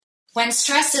When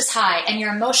stress is high and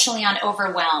you're emotionally on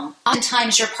overwhelm,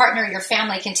 oftentimes your partner or your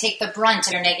family can take the brunt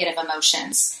of your negative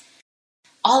emotions.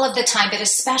 All of the time, but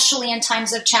especially in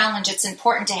times of challenge, it's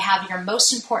important to have your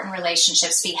most important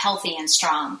relationships be healthy and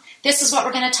strong. This is what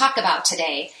we're going to talk about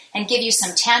today and give you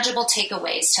some tangible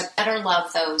takeaways to better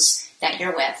love those that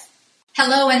you're with.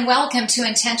 Hello and welcome to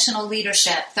Intentional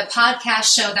Leadership, the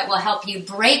podcast show that will help you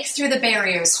break through the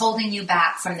barriers holding you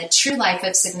back from the true life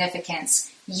of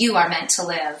significance you are meant to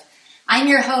live. I'm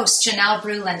your host, Janelle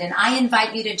Bruland, and I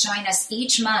invite you to join us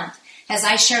each month as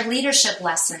I share leadership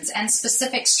lessons and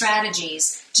specific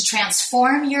strategies to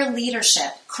transform your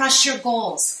leadership, crush your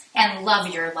goals, and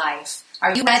love your life.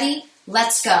 Are you ready?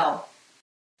 Let's go.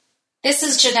 This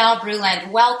is Janelle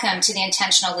Bruland. Welcome to the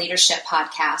Intentional Leadership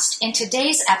Podcast. In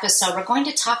today's episode, we're going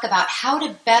to talk about how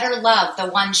to better love the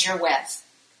ones you're with.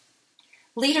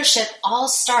 Leadership all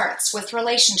starts with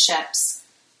relationships.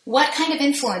 What kind of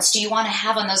influence do you want to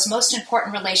have on those most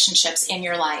important relationships in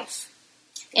your life?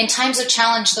 In times of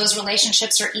challenge, those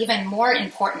relationships are even more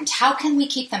important. How can we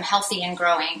keep them healthy and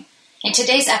growing? In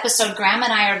today's episode, Graham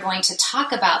and I are going to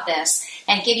talk about this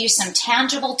and give you some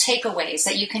tangible takeaways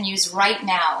that you can use right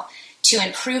now to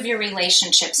improve your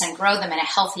relationships and grow them in a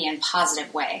healthy and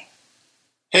positive way.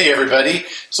 Hey everybody,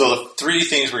 so the three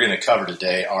things we're going to cover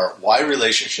today are why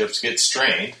relationships get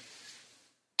strained,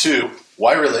 2,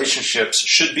 why relationships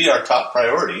should be our top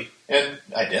priority, and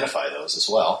identify those as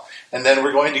well, and then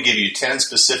we're going to give you 10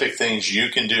 specific things you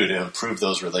can do to improve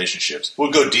those relationships.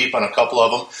 We'll go deep on a couple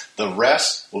of them. The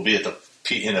rest will be in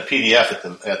a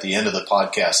PDF at the end of the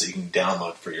podcast that you can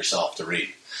download for yourself to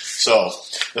read. So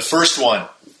the first one,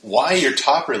 why your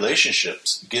top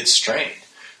relationships get strained.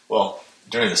 Well,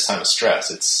 during this time of stress,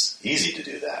 it's easy to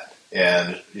do that.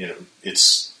 And,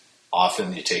 it's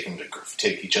often you take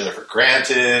each other for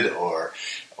granted or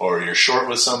you're short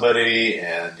with somebody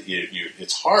and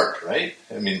it's hard, right?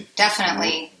 I mean,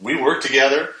 definitely. We work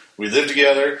together, we live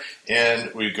together,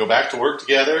 and we go back to work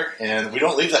together, and we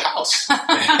don't leave the house.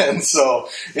 And so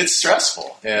it's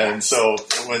stressful. And so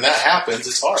when that happens,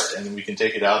 it's hard, and we can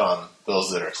take it out on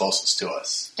those that are closest to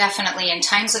us. Definitely. In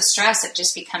times of stress, it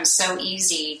just becomes so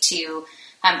easy to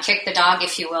kick the dog,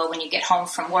 if you will, when you get home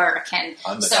from work. And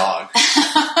I'm the dog.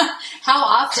 How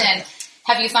often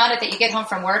have you found it that you get home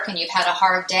from work and you've had a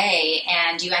hard day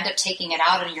and you end up taking it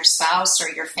out on your spouse or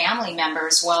your family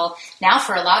members? Well, now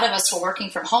for a lot of us, we're working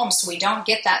from home, so we don't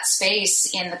get that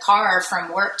space in the car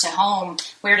from work to home.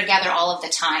 We're together all of the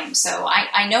time. So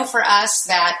I know for us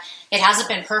that it hasn't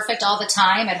been perfect all the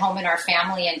time at home in our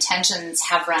family, and tensions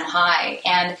have run high.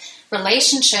 And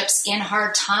relationships in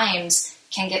hard times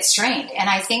can get strained. And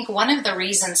I think one of the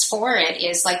reasons for it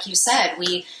is, like you said,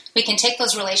 we can take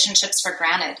those relationships for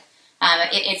granted.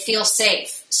 It feels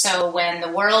safe. So when the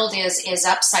world is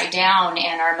upside down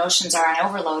and our emotions are on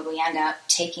overload, we end up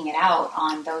taking it out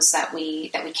on those that we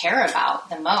care about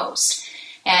the most.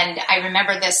 And I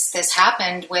remember this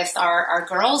happened with our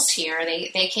girls here.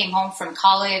 They came home from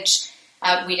college.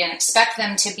 We didn't expect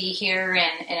them to be here,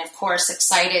 and of course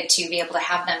excited to be able to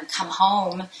have them come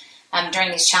home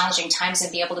during these challenging times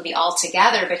and be able to be all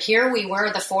together. But here we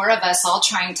were, the four of us, all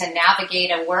trying to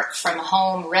navigate a work from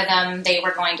home rhythm. They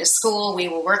were going to school, we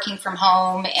were working from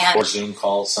home, and or Zoom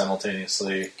calls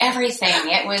simultaneously. Everything.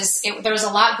 There was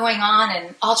a lot going on,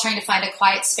 and all trying to find a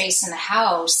quiet space in the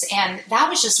house. And that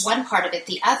was just one part of it.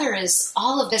 The other is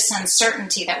all of this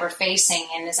uncertainty that we're facing.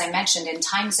 And as I mentioned, in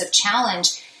times of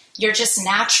challenge, you're just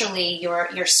naturally,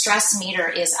 your stress meter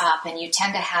is up, and you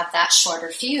tend to have that shorter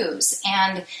fuse.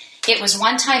 And it was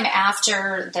one time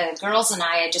after the girls and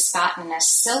I had just gotten in a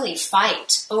silly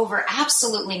fight over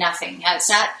absolutely nothing. Has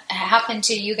that happened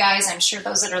to you guys? I'm sure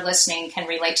those that are listening can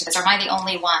relate to this. Or am I the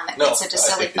only one that gets into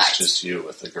silly fights? No, I think it's just you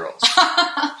with the girls.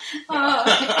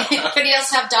 Anybody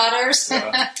else have daughters?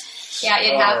 Yeah,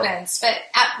 it happens. But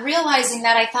realizing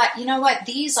that, I thought, you know what?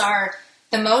 These are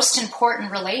the most important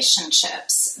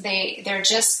relationships.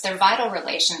 They're vital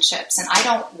relationships, and I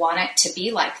don't want it to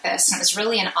be like this. And it was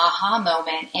really an aha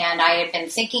moment, and I had been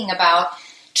thinking about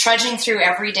trudging through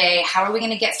every day. How are we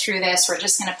going to get through this? We're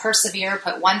just going to persevere,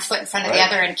 put one foot in front of the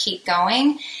other, and keep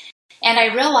going. And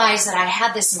I realized that I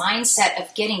had this mindset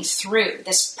of getting through,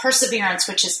 this perseverance,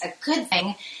 which is a good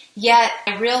thing. Yet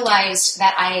I realized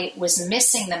that I was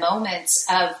missing the moments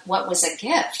of what was a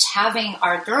gift, having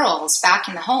our girls back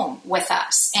in the home with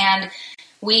us. And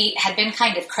we had been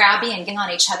kind of crabby and getting on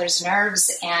each other's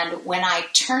nerves. And when I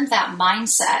turned that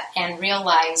mindset and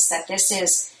realized that this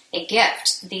is a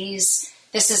gift, these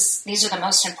are the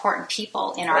most important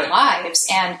people in our lives,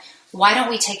 and why don't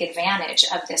we take advantage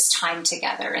of this time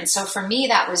together? And so for me,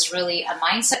 that was really a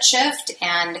mindset shift.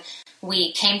 And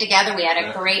we came together. We had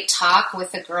a great talk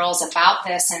with the girls about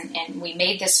this, and we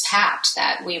made this pact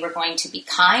that we were going to be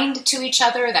kind to each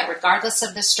other, that regardless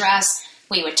of the stress,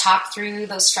 we would talk through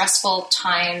those stressful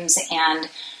times, and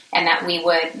that we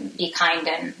would be kind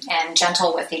and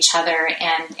gentle with each other.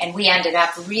 And we ended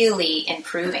up really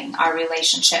improving our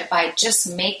relationship by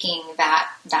just making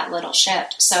that little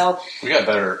shift. So we got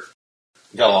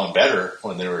along better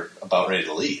when they were about ready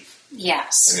to leave.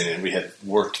 Yes. I mean, we had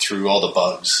worked through all the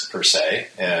bugs, per se,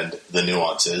 and the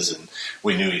nuances, and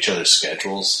we knew each other's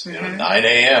schedules. You know, 9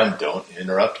 a.m., don't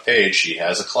interrupt Paige. She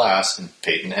has a class, and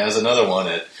Peyton has another one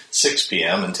at 6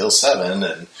 p.m. until 7,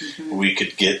 and we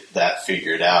could get that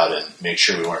figured out and make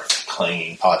sure we weren't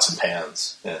clanging pots and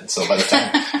pans. And so by the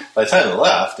time they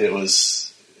left, it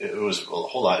was a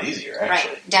whole lot easier,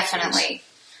 actually. Right, definitely.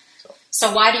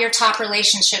 So why do your top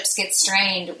relationships get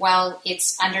strained? Well,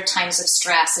 it's under times of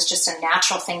stress. It's just a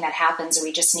natural thing that happens.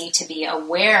 We just need to be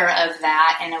aware of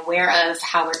that and aware of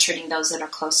how we're treating those that are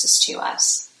closest to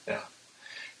us. Yeah.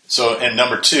 So, and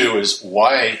number 2 is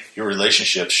why your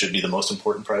relationships should be the most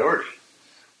important priority.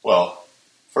 Well,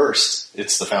 first,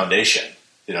 it's the foundation.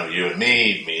 You know, you and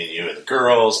me and you and the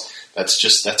girls.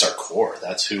 That's our core.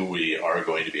 That's who we are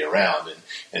going to be around.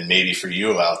 And maybe for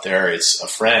you out there, it's a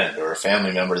friend or a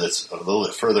family member that's a little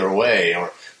bit further away,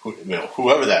 or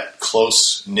whoever that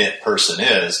close-knit person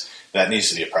is, that needs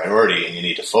to be a priority, and you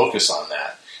need to focus on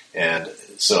that. And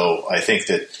so I think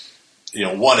that,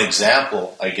 one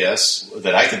example, I guess,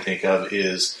 that I can think of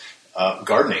is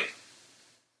gardening.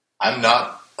 I'm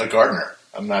not a gardener.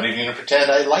 I'm not even going to pretend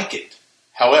I like it.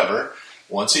 However,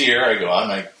 once a year I go out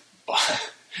and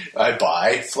I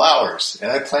buy flowers and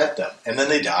I plant them, and then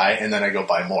they die, and then I go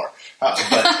buy more. But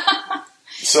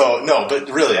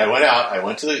really, I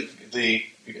went to the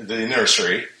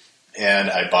nursery, and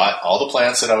I bought all the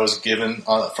plants that I was given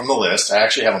from the list. I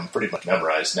actually have them pretty much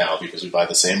memorized now because we buy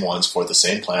the same ones for the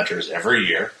same planters every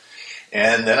year.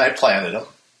 And then I planted them,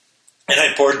 and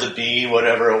I poured the bee,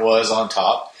 whatever it was, on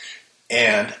top,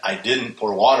 and I didn't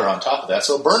pour water on top of that,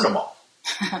 so it burned them all.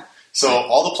 So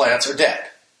all the plants are dead.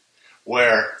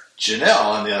 Where Janelle,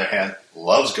 on the other hand,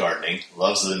 loves gardening,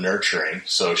 loves the nurturing,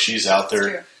 so she's out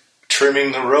there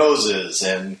trimming the roses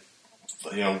and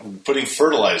putting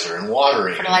fertilizer and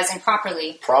watering. Fertilizing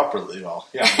properly. Well,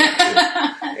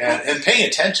 yeah. and paying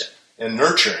attention and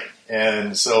nurturing.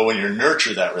 And so when you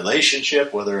nurture that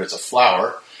relationship, whether it's a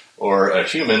flower or a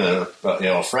human,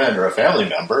 a friend or a family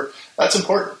member, that's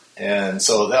important. And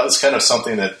so that was kind of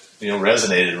something that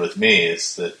resonated with me,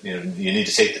 is that you need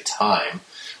to take the time,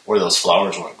 or those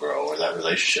flowers won't grow, or that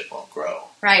relationship won't grow.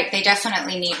 Right. They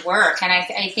definitely need work. And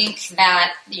I think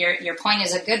that your point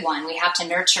is a good one. We have to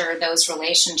nurture those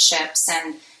relationships.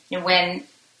 And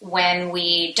when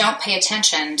we don't pay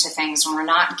attention to things, when we're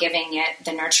not giving it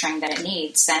the nurturing that it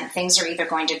needs, then things are either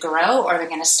going to grow or they're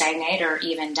going to stagnate or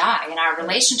even die. In our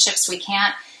relationships, we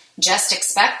can't just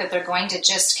expect that they're going to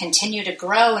just continue to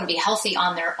grow and be healthy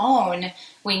on their own.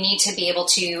 We need to be able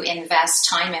to invest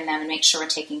time in them and make sure we're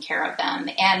taking care of them.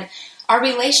 And our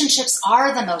relationships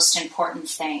are the most important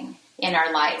thing in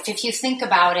our life. If you think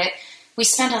about it, we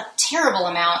spend a terrible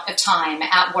amount of time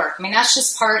at work. I mean, that's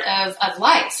just part of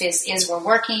life, is we're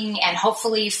working, and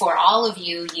hopefully for all of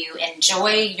you, you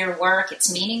enjoy your work.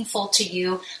 It's meaningful to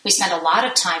you. We spend a lot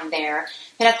of time there.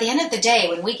 But at the end of the day,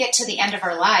 when we get to the end of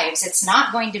our lives, it's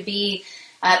not going to be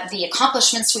the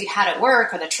accomplishments we've had at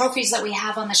work, or the trophies that we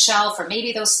have on the shelf, or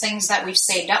maybe those things that we've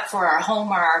saved up for our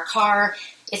home or our car.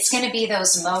 It's going to be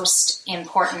those most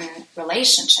important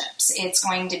relationships. It's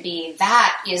going to be,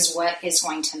 that is what is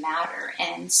going to matter.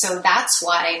 And so that's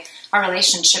why our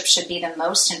relationship should be the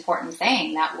most important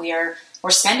thing that we're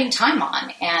spending time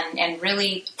on and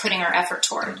really putting our effort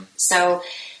toward. So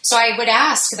I would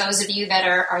ask those of you that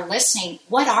are listening,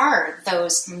 what are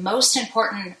those most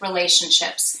important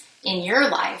relationships in your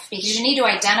life? Because you need to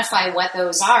identify what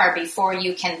those are before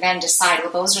you can then decide,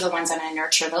 well, those are the ones I'm going to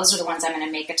nurture. Those are the ones I'm going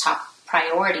to make a top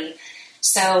priority.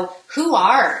 So who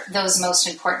are those most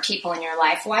important people in your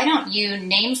life? Why don't you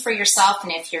name for yourself,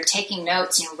 and if you're taking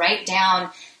notes, write down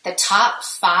the top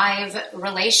 5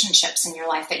 relationships in your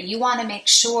life that you want to make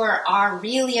sure are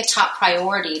really a top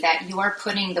priority, that you are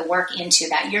putting the work into,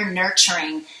 that you're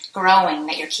nurturing, growing,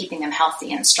 that you're keeping them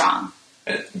healthy and strong.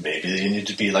 And maybe you need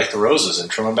to be like the roses and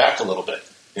trim them back a little bit.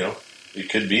 It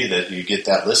could be that you get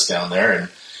that list down there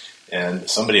and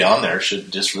somebody on there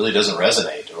just really doesn't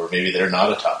resonate, or maybe they're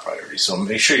not a top priority. So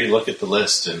make sure you look at the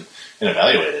list and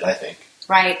evaluate it, I think.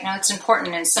 Right. No, it's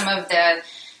important. And some of the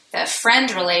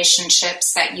friend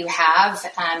relationships that you have,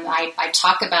 I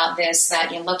talk about this,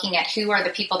 that you're looking at who are the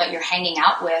people that you're hanging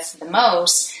out with the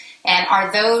most. And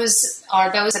are those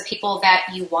the people that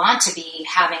you want to be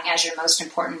having as your most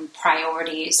important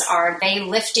priorities? Are they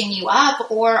lifting you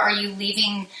up, or are you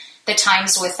leaving the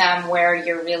times with them where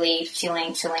you're really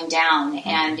feeling down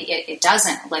and it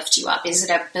doesn't lift you up? Is it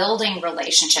a building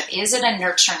relationship? Is it a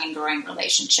nurturing and growing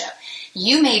relationship?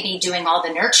 You may be doing all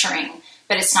the nurturing,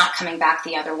 but it's not coming back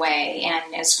the other way.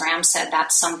 And as Graham said,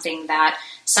 that's something that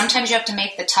sometimes you have to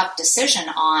make the tough decision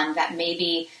on, that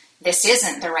maybe this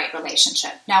isn't the right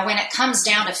relationship. Now, when it comes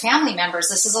down to family members,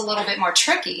 this is a little bit more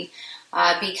tricky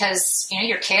because,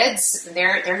 your kids,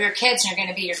 they're your kids, and you're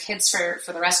going to be your kids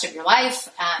for the rest of your life.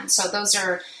 So those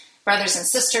are brothers and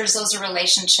sisters. Those are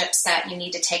relationships that you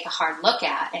need to take a hard look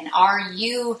at. And are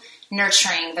you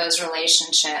nurturing those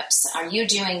relationships? Are you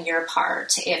doing your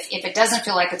part? If it doesn't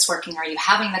feel like it's working, are you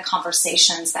having the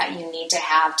conversations that you need to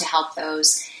have to help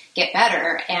those get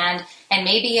better? And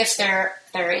maybe if there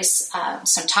is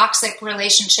some toxic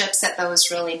relationships, that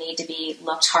those really need to be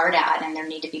looked hard at, and there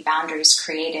need to be boundaries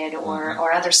created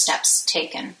or other steps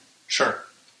taken. Sure.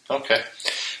 Okay.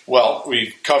 Well,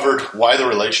 we covered why the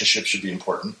relationship should be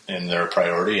important and their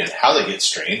priority, and how they get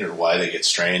strained or why they get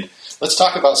strained. Let's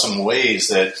talk about some ways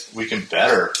that we can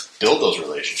better build those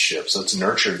relationships. Let's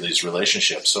nurture these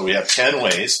relationships. So we have 10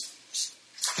 ways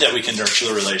that we can nurture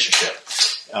the relationship.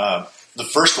 The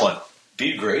first one,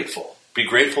 be grateful. Be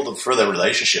grateful for the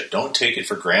relationship. Don't take it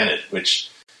for granted, which,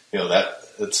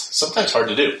 it's sometimes hard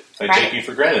to do. I take you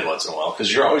for granted once in a while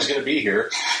because you're always going to be here,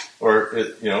 or,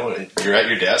 you're at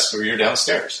your desk or you're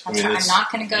downstairs. I'm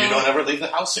not going to go. You don't ever leave the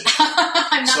house anymore.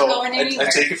 I'm not going anywhere.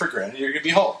 I take it for granted you're going to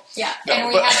be home. Yeah, and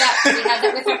we had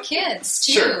that with our kids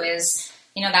too. Sure.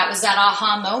 That was that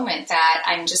aha moment that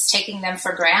I'm just taking them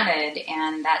for granted,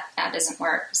 and that doesn't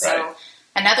work. So. Right.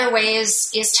 Another way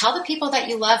is tell the people that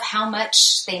you love how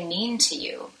much they mean to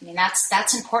you. I mean,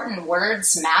 that's important.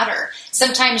 Words matter.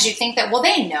 Sometimes you think that, well,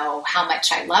 they know how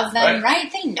much I love them,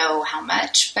 right? They know how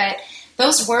much, but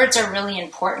those words are really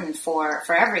important for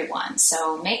everyone.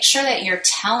 So make sure that you're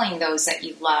telling those that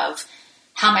you love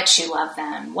how much you love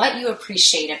them, what you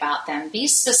appreciate about them. Be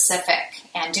specific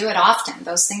and do it often.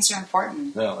 Those things are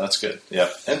important. No, that's good. Yeah.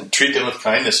 And treat them with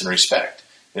kindness and respect.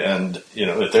 And,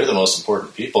 if they're the most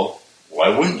important people, why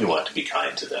wouldn't you want to be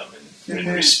kind to them and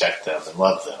respect them and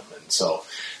love them? And so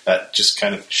that just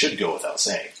kind of should go without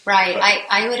saying. Right. But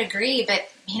I would agree. But,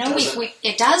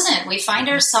 it doesn't. We find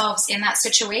ourselves in that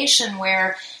situation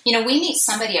where, we meet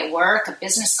somebody at work, a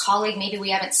business colleague maybe we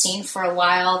haven't seen for a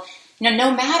while.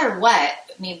 No matter what,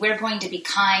 we're going to be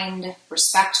kind,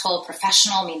 respectful,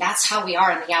 professional. That's how we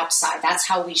are on the outside. That's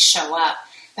how we show up.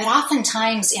 But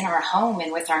oftentimes in our home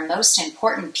and with our most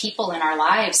important people in our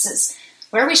lives is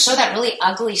where we show that really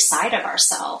ugly side of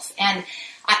ourselves. And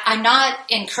I'm not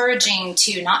encouraging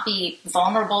to not be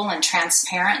vulnerable and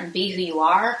transparent and be who you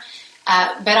are.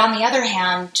 But on the other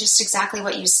hand, just exactly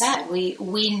what you said, we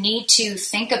need to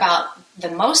think about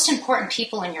the most important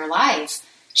people in your life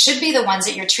should be the ones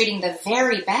that you're treating the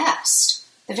very best.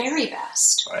 The very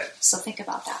best. Right. So think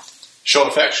about that. Show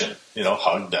affection.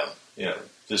 Hug them.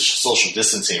 This social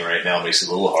distancing right now makes it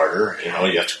a little harder. You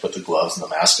have to put the gloves and the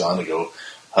mask on to go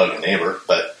hug a neighbor,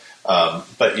 but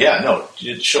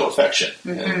you show affection,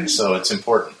 and so it's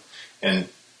important. And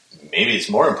maybe it's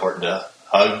more important to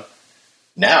hug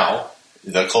now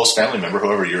the close family member,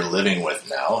 whoever you're living with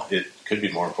now. It could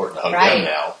be more important to hug them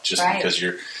now, just because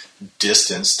you're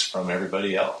distanced from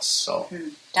everybody else. So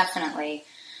definitely.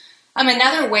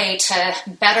 Another way to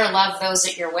better love those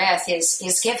that you're with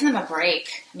is give them a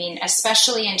break.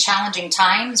 Especially in challenging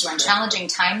times. We're in challenging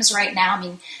times right now.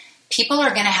 People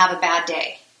are going to have a bad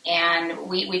day. And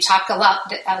we talk a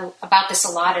lot about this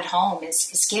a lot at home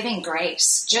is giving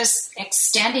grace, just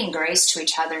extending grace to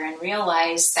each other, and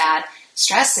realize that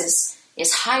stress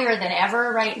is higher than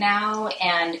ever right now.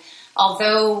 And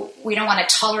although we don't want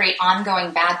to tolerate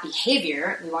ongoing bad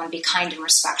behavior, we want to be kind and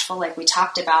respectful like we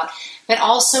talked about, but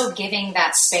also giving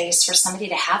that space for somebody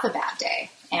to have a bad day,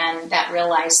 and that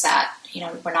realize that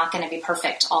we're not going to be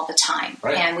perfect all the time.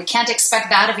 Right. And we can't expect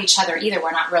that of each other either.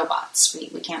 We're not robots.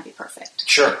 We can't be perfect.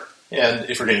 Sure. And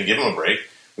if we're going to give them a break,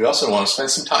 we also want to spend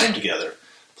some time together.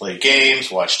 Play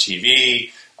games, watch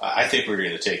TV. I think we're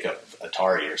going to take up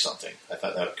Atari or something. I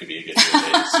thought that could be a good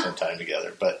way to spend time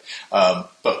together. But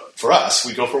for us,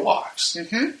 we go for walks.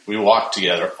 Mm-hmm. We walk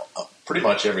together pretty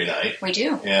much every night. We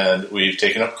do. And we've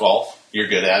taken up golf. You're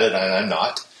good at it, and I'm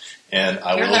not. And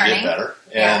I will get better.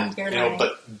 And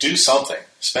but do something.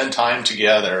 Spend time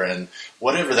together, and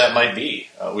whatever that might be.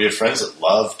 We have friends that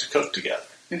love to cook together,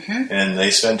 and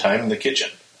they spend time in the kitchen.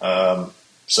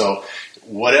 So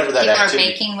whatever that people activity,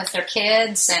 are baking with their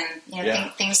kids, and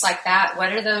things like that.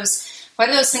 What are What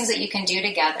are those things that you can do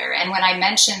together? And when I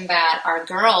mentioned that our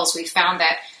girls, we found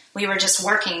that we were just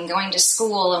working, going to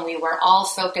school, and we were all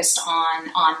focused on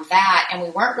that, and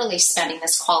we weren't really spending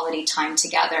this quality time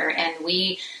together. And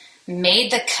we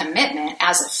made the commitment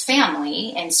as a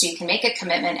family, and so you can make a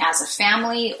commitment as a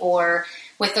family or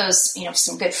with those,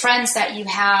 some good friends that you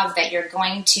have, that you're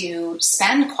going to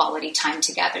spend quality time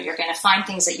together. You're going to find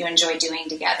things that you enjoy doing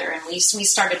together. And we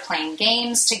started playing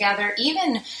games together,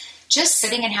 even just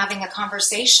sitting and having a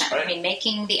conversation. Right. I mean,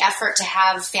 making the effort to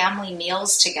have family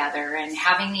meals together and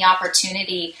having the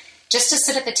opportunity just to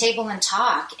sit at the table and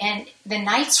talk. And the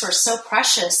nights were so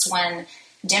precious when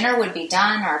dinner would be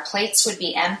done, our plates would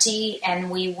be empty,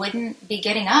 and we wouldn't be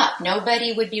getting up.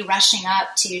 Nobody would be rushing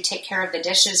up to take care of the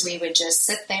dishes. We would just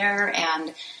sit there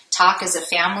and talk as a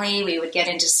family. We would get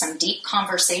into some deep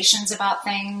conversations about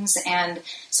things, and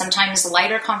sometimes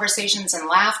lighter conversations, and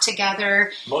laugh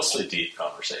together. Mostly deep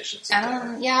conversations.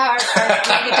 Yeah,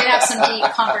 we did have some deep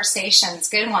conversations,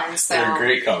 good ones. So. They're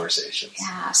great conversations.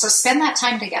 Yeah, so spend that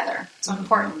time together. It's so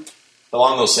important.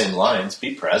 Along those same lines,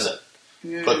 be present.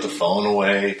 Put the phone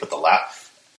away, put the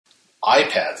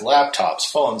iPads,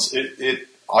 laptops, phones.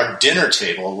 Our dinner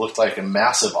table looked like a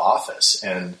massive office,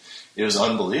 and it was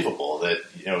unbelievable that,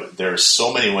 there are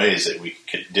so many ways that we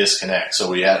could disconnect.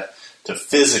 So we had to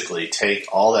physically take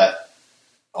all the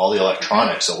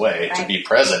electronics away to be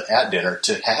present at dinner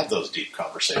to have those deep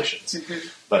conversations. Mm-hmm.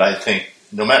 But I think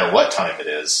no matter what time it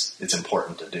is, it's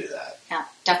important to do that. Yeah,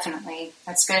 definitely.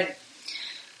 That's good.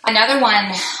 Another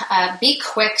one, be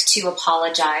quick to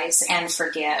apologize and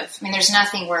forgive. I mean, there's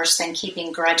nothing worse than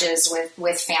keeping grudges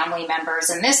with family members.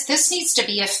 And this needs to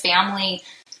be a family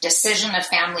decision, a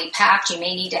family pact. You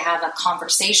may need to have a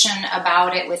conversation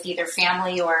about it with either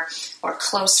family or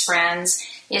close friends,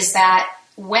 is that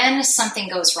when something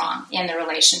goes wrong in the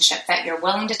relationship, that you're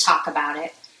willing to talk about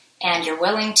it and you're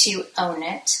willing to own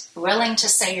it, willing to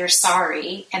say you're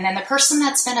sorry, and then the person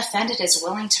that's been offended is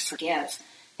willing to forgive.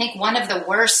 I think one of the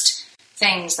worst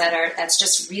things that's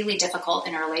just really difficult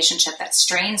in a relationship, that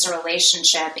strains a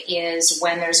relationship, is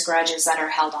when there's grudges that are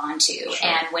held on to. Sure.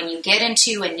 And when you get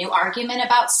into a new argument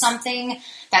about something,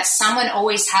 that someone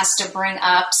always has to bring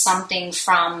up something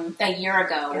from a year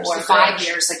ago, or 5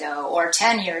 years ago, or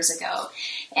 10 years ago.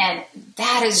 And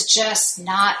that is just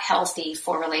not healthy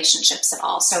for relationships at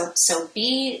all. So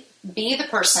be the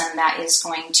person that is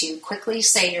going to quickly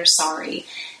say you're sorry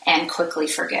and quickly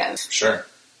forgive. Sure.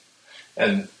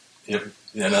 And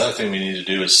another thing we need to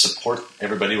do is support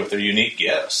everybody with their unique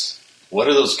gifts. What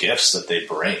are those gifts that they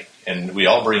bring? And we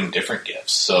all bring different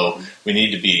gifts. So we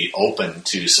need to be open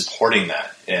to supporting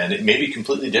that. And it may be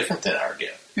completely different than our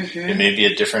gift. Mm-hmm. It may be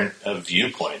a different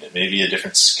viewpoint. It may be a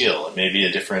different skill. It may be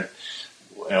a different,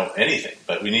 anything.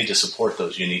 But we need to support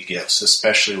those unique gifts,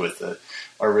 especially with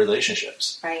our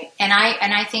relationships. Right. And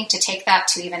I think to take that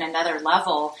to even another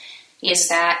level is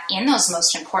that in those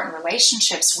most important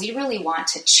relationships, we really want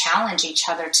to challenge each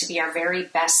other to be our very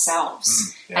best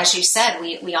selves. Yeah. As you said,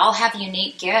 we all have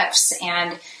unique gifts,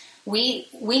 and we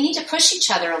need to push each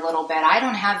other a little bit. I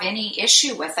don't have any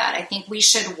issue with that. I think we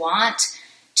should want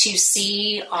to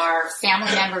see our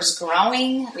family members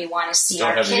growing. We want to see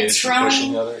our kids growing.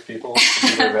 Pushing other people to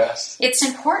do their best. It's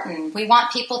important. We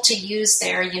want people to use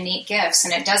their unique gifts,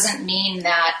 and it doesn't mean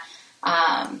that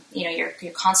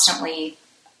you're constantly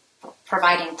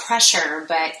providing pressure,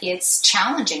 but it's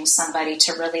challenging somebody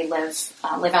to really live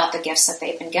out the gifts that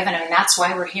they've been given. I mean, that's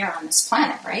why we're here on this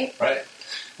planet, right? Right.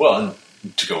 Well,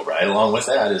 and to go right along with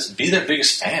that is be their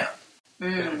biggest fan.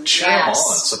 Cheer them on,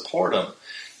 support them.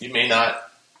 You may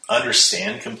not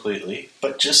understand completely,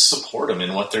 but just support them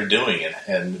in what they're doing,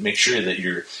 and make sure that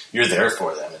you're there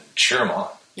for them and cheer them on.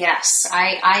 Yes,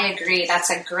 I agree. That's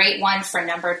a great one for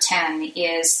number 10,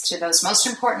 is to those most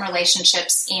important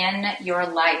relationships in your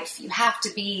life. You have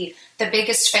to be the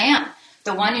biggest fan,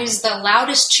 the one who's the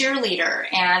loudest cheerleader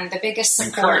and the biggest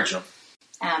support. Encourage them.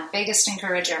 Biggest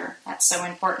encourager. That's so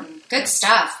important. Good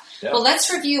stuff. Yep. Well,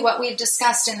 let's review what we've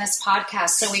discussed in this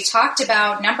podcast. So we talked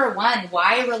about, number 1,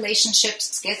 why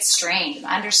relationships get strained.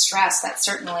 Under stress, that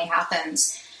certainly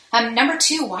happens. Number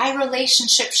 2, why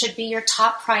relationships should be your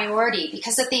top priority,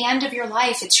 because at the end of your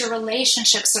life, it's your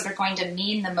relationships that are going to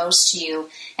mean the most to you.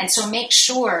 And so make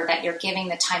sure that you're giving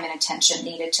the time and attention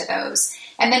needed to those.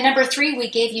 And then number 3, we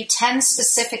gave you 10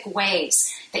 specific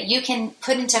ways that you can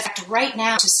put into effect right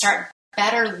now to start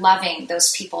better loving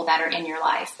those people that are in your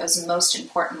life, those most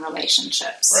important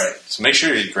relationships. Right. So make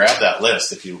sure you grab that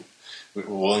list.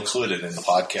 We'll include it in the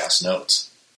podcast notes.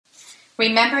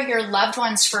 Remember your loved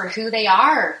ones for who they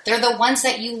are. They're the ones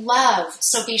that you love,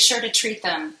 so be sure to treat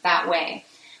them that way.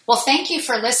 Well, thank you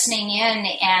for listening in,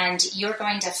 and you're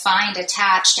going to find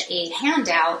attached a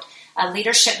handout, a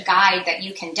leadership guide that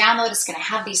you can download. It's going to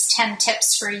have these 10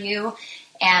 tips for you,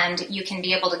 and you can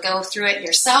be able to go through it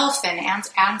yourself and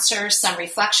answer some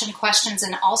reflection questions.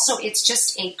 And also, it's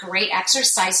just a great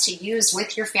exercise to use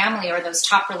with your family or those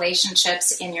top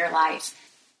relationships in your life.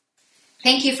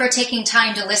 Thank you for taking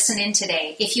time to listen in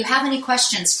today. If you have any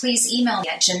questions, please email me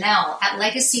at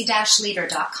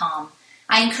Janelle@legacy-leader.com.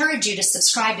 I encourage you to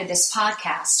subscribe to this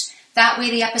podcast. That way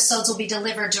the episodes will be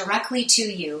delivered directly to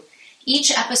you.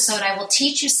 Each episode, I will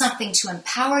teach you something to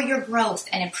empower your growth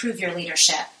and improve your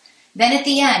leadership. Then at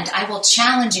the end, I will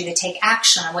challenge you to take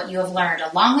action on what you have learned,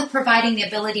 along with providing the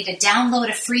ability to download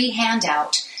a free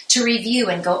handout to review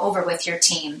and go over with your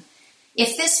team.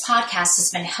 If this podcast has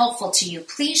been helpful to you,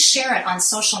 please share it on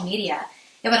social media.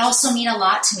 It would also mean a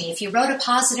lot to me if you wrote a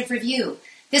positive review.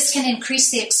 This can increase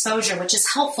the exposure, which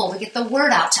is helpful to get the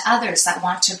word out to others that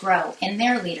want to grow in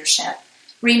their leadership.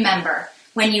 Remember,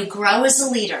 when you grow as a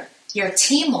leader, your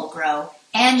team will grow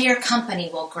and your company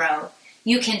will grow.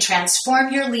 You can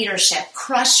transform your leadership,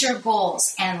 crush your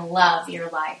goals, and love your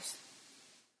life.